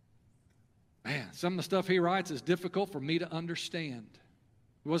 man, some of the stuff he writes is difficult for me to understand.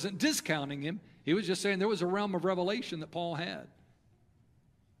 He wasn't discounting him. He was just saying there was a realm of revelation that Paul had.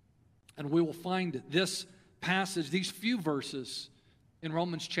 And we will find this passage, these few verses in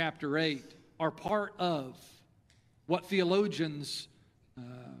Romans chapter 8 are part of what theologians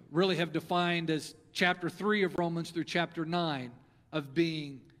really have defined as chapter 3 of Romans through chapter 9 of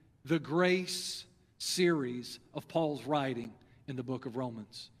being the grace series of Paul's writing in the book of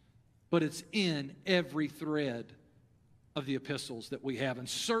Romans. But it's in every thread of the epistles that we have, and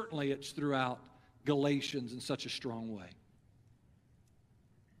certainly it's throughout Galatians in such a strong way.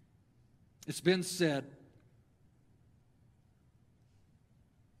 It's been said,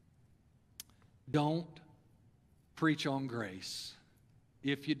 don't preach on grace.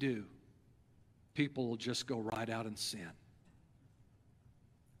 If you do, people will just go right out and sin.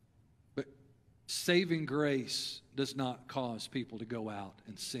 But saving grace does not cause people to go out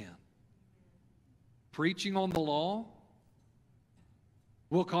and sin. Preaching on the law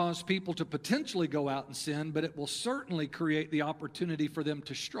will cause people to potentially go out and sin, but it will certainly create the opportunity for them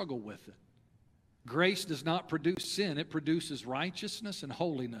to struggle with it. Grace does not produce sin. It produces righteousness and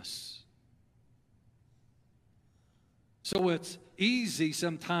holiness. So it's easy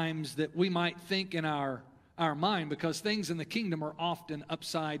sometimes that we might think in our our mind, because things in the kingdom are often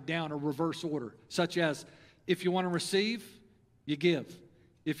upside down or reverse order, such as if you want to receive, you give.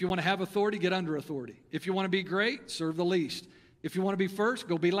 If you want to have authority, get under authority. If you want to be great, serve the least. If you want to be first,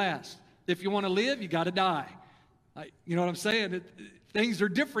 go be last. If you want to live, you got to die. You know what I'm saying? Things are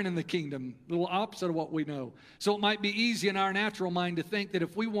different in the kingdom, a little opposite of what we know. So it might be easy in our natural mind to think that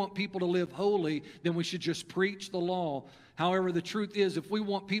if we want people to live holy, then we should just preach the law. However, the truth is, if we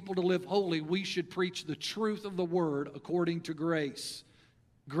want people to live holy, we should preach the truth of the word according to grace.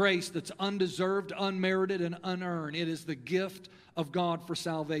 Grace that's undeserved, unmerited, and unearned. It is the gift of God for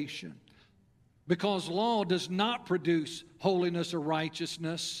salvation. Because law does not produce holiness or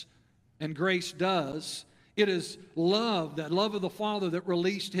righteousness, and grace does. It is love, that love of the Father that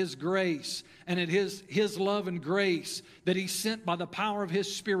released His grace, and it is His love and grace that He sent by the power of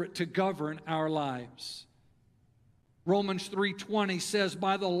His Spirit to govern our lives. Romans 3:20 says,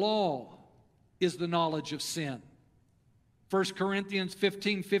 by the law is the knowledge of sin. 1 Corinthians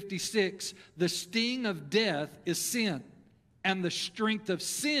 15:56, the sting of death is sin, and the strength of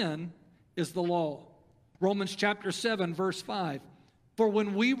sin is the law. Romans chapter 7, verse 5, for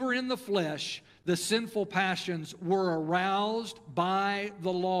when we were in the flesh, the sinful passions were aroused by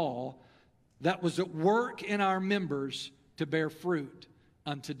the law that was at work in our members to bear fruit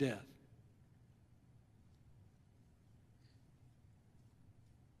unto death.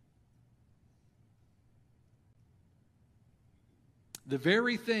 The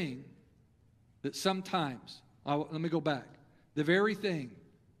very thing that sometimes, let me go back, the very thing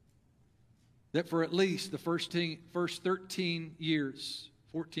that for at least the first 13 years,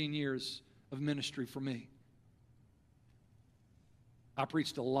 14 years of ministry for me, I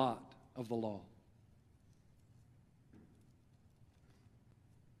preached a lot of the law.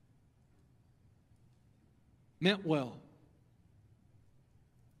 Meant well.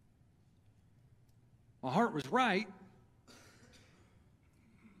 My heart was right.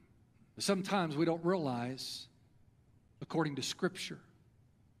 But sometimes we don't realize, according to Scripture,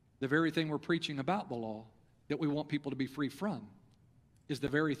 the very thing we're preaching about the law that we want people to be free from is the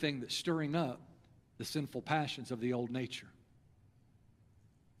very thing that's stirring up the sinful passions of the old nature.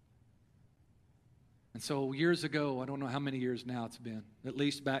 And so years ago, I don't know how many years now it's been, at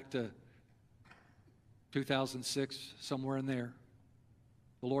least back to 2006, somewhere in there,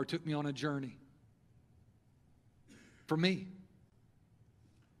 the Lord took me on a journey for me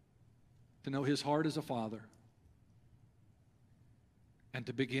to know His heart as a father and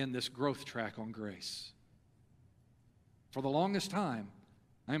to begin this growth track on grace. For the longest time,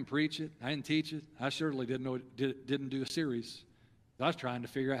 I didn't preach it, I didn't teach it, I certainly didn't do a series. I was trying to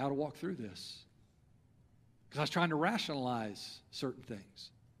figure out how to walk through this because I was trying to rationalize certain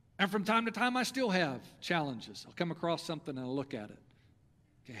things. And from time to time, I still have challenges. I'll come across something and I'll look at it.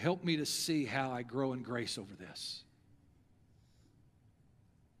 Okay, help me to see how I grow in grace over this.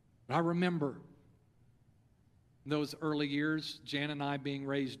 But I remember in those early years, Jan and I being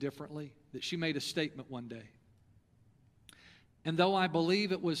raised differently, that she made a statement one day. And though I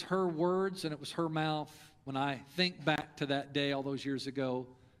believe it was her words and it was her mouth, when I think back to that day all those years ago,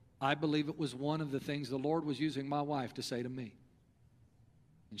 I believe it was one of the things the Lord was using my wife to say to me.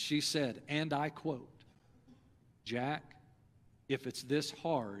 And she said, and I quote, Jack, if it's this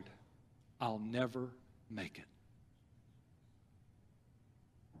hard, I'll never make it.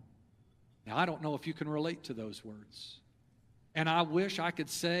 Now, I don't know if you can relate to those words. And I wish I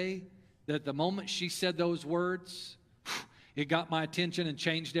could say that the moment she said those words, it got my attention and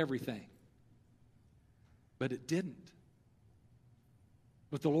changed everything. But it didn't.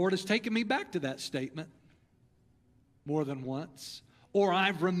 But the Lord has taken me back to that statement more than once, or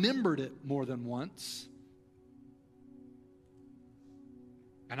I've remembered it more than once.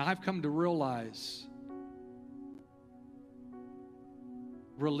 And I've come to realize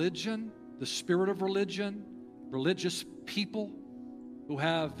religion, the spirit of religion, religious people who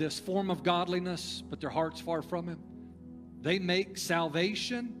have this form of godliness, but their heart's far from Him, they make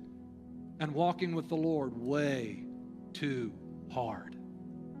salvation and walking with the Lord way too hard,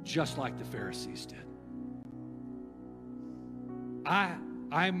 just like the Pharisees did.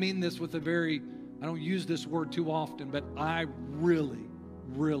 I mean this with a very, I don't use this word too often, but I really,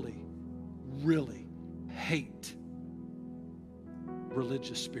 really, really hate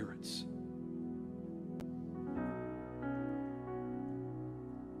religious spirits.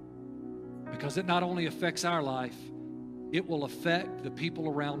 Because it not only affects our life, it will affect the people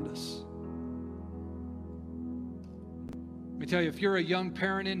around us. Let me tell you, if you're a young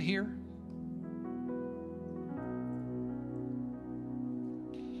parent in here,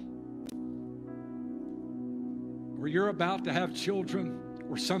 or you're about to have children,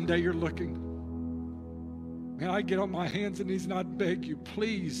 or someday you're looking, May I get on my hands and knees and I beg you,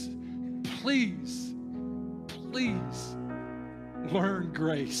 please, please, please learn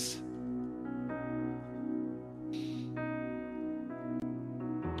grace.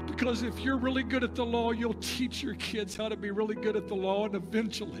 Because if you're really good at the law, you'll teach your kids how to be really good at the law, and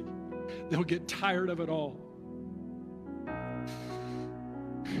eventually they'll get tired of it all.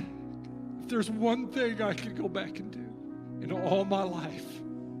 If there's one thing I could go back and do in all my life,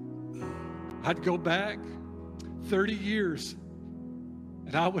 I'd go back 30 years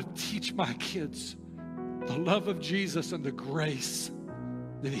and I would teach my kids the love of Jesus and the grace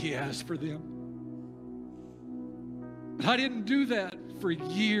that He has for them. But I didn't do that for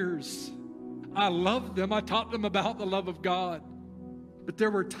years. I loved them. I taught them about the love of God. But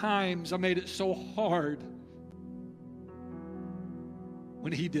there were times I made it so hard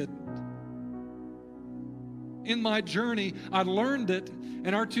when He didn't. In my journey, I learned it,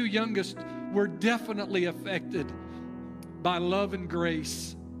 and our two youngest were definitely affected by love and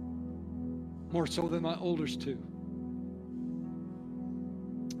grace, more so than my oldest two.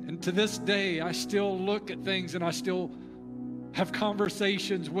 And to this day, I still look at things and I still have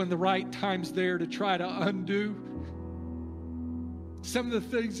conversations when the right time's there to try to undo some of the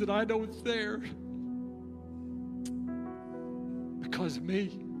things that I know is there because of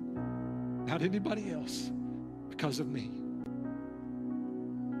me, not anybody else, because of me.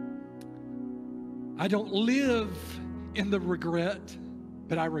 I don't live in the regret,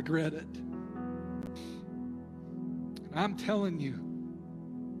 but I regret it. And I'm telling you,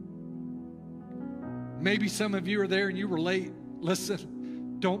 maybe some of you are there and you relate.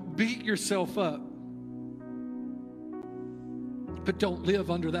 Listen, don't beat yourself up, but don't live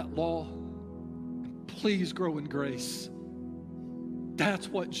under that law. Please grow in grace. That's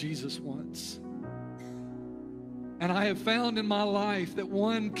what Jesus wants. And I have found in my life that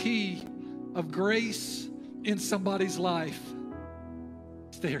one key of grace in somebody's life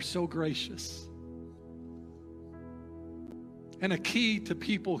is they are so gracious. And a key to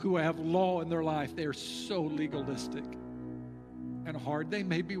people who have law in their life, they are so legalistic and hard. They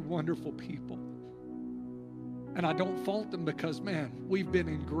may be wonderful people. And I don't fault them because, man, we've been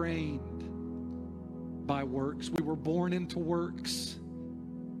ingrained by works. We were born into works.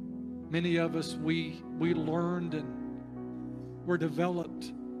 Many of us, we learned and were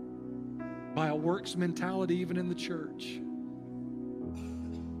developed by a works mentality even in the church.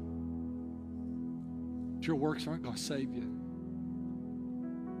 But your works aren't going to save you.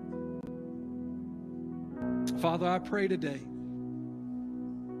 Father, I pray today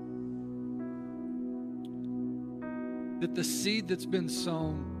that the seed that's been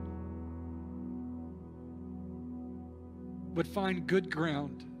sown would find good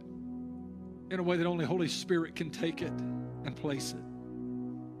ground in a way that only Holy Spirit can take it and place it.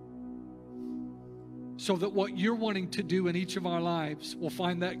 So that what you're wanting to do in each of our lives will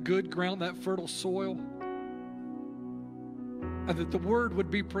find that good ground, that fertile soil, and that the word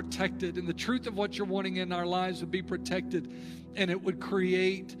would be protected and the truth of what you're wanting in our lives would be protected, and it would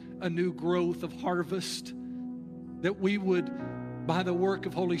create a new growth of harvest, that we would, by the work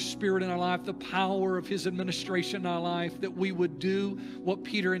of Holy Spirit in our life, the power of His administration in our life, that we would do what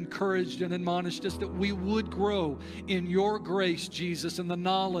Peter encouraged and admonished us, that we would grow in your grace, Jesus, and the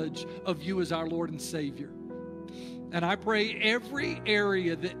knowledge of you as our Lord and Savior. And I pray every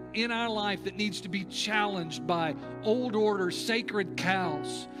area that in our life that needs to be challenged by old order, sacred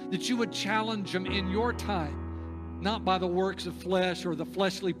cows, that you would challenge them in your time, not by the works of flesh or the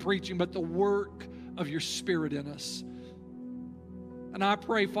fleshly preaching, but the work of your Spirit in us. And I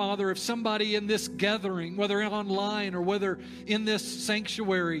pray, Father, if somebody in this gathering, whether online or whether in this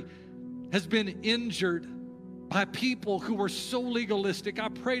sanctuary, has been injured by people who were so legalistic, I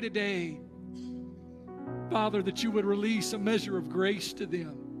pray today, Father, that you would release a measure of grace to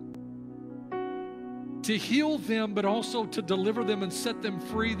them, to heal them, but also to deliver them and set them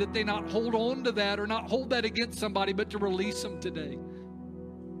free, that they not hold on to that or not hold that against somebody, but to release them today.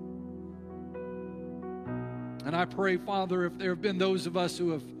 And I pray, Father, if there have been those of us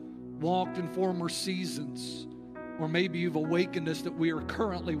who have walked in former seasons, or maybe you've awakened us that we are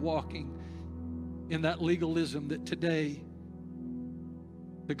currently walking in that legalism, that today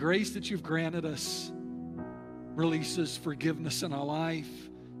the grace that you've granted us releases forgiveness in our life.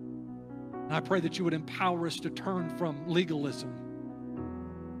 And I pray that you would empower us to turn from legalism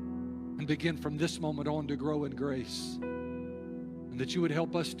and begin from this moment on to grow in grace. And that you would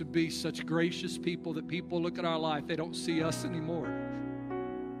help us to be such gracious people that people look at our life, they don't see us anymore.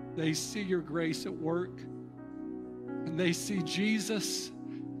 They see your grace at work. And they see Jesus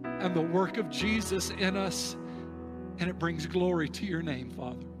and the work of Jesus in us. And it brings glory to your name,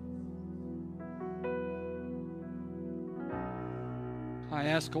 Father. I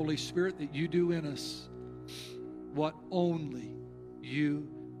ask, Holy Spirit, that you do in us what only you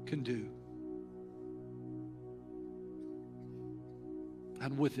can do.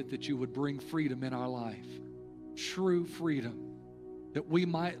 And with it, that you would bring freedom in our life, true freedom, that we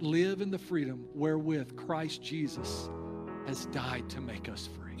might live in the freedom wherewith Christ Jesus has died to make us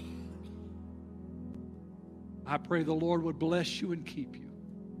free. I pray the Lord would bless you and keep you.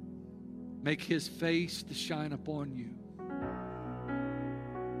 Make his face to shine upon you,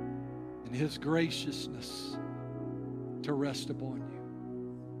 and his graciousness to rest upon you.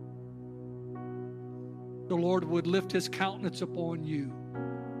 The Lord would lift his countenance upon you,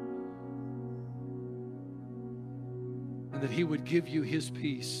 and that he would give you his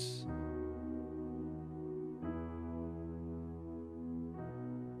peace.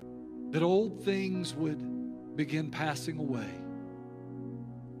 That old things would begin passing away,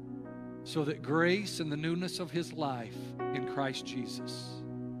 so that grace and the newness of his life in Christ Jesus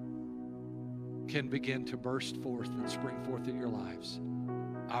can begin to burst forth and spring forth in your lives,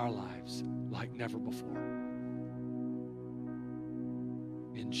 our lives, like never before.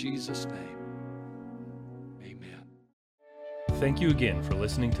 In Jesus' name, amen. Thank you again for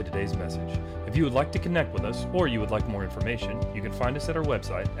listening to today's message. If you would like to connect with us or you would like more information, you can find us at our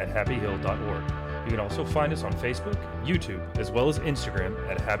website at happyhill.org. You can also find us on Facebook, YouTube, as well as Instagram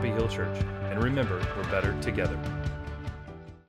at Happy Hill Church. And remember, we're better together.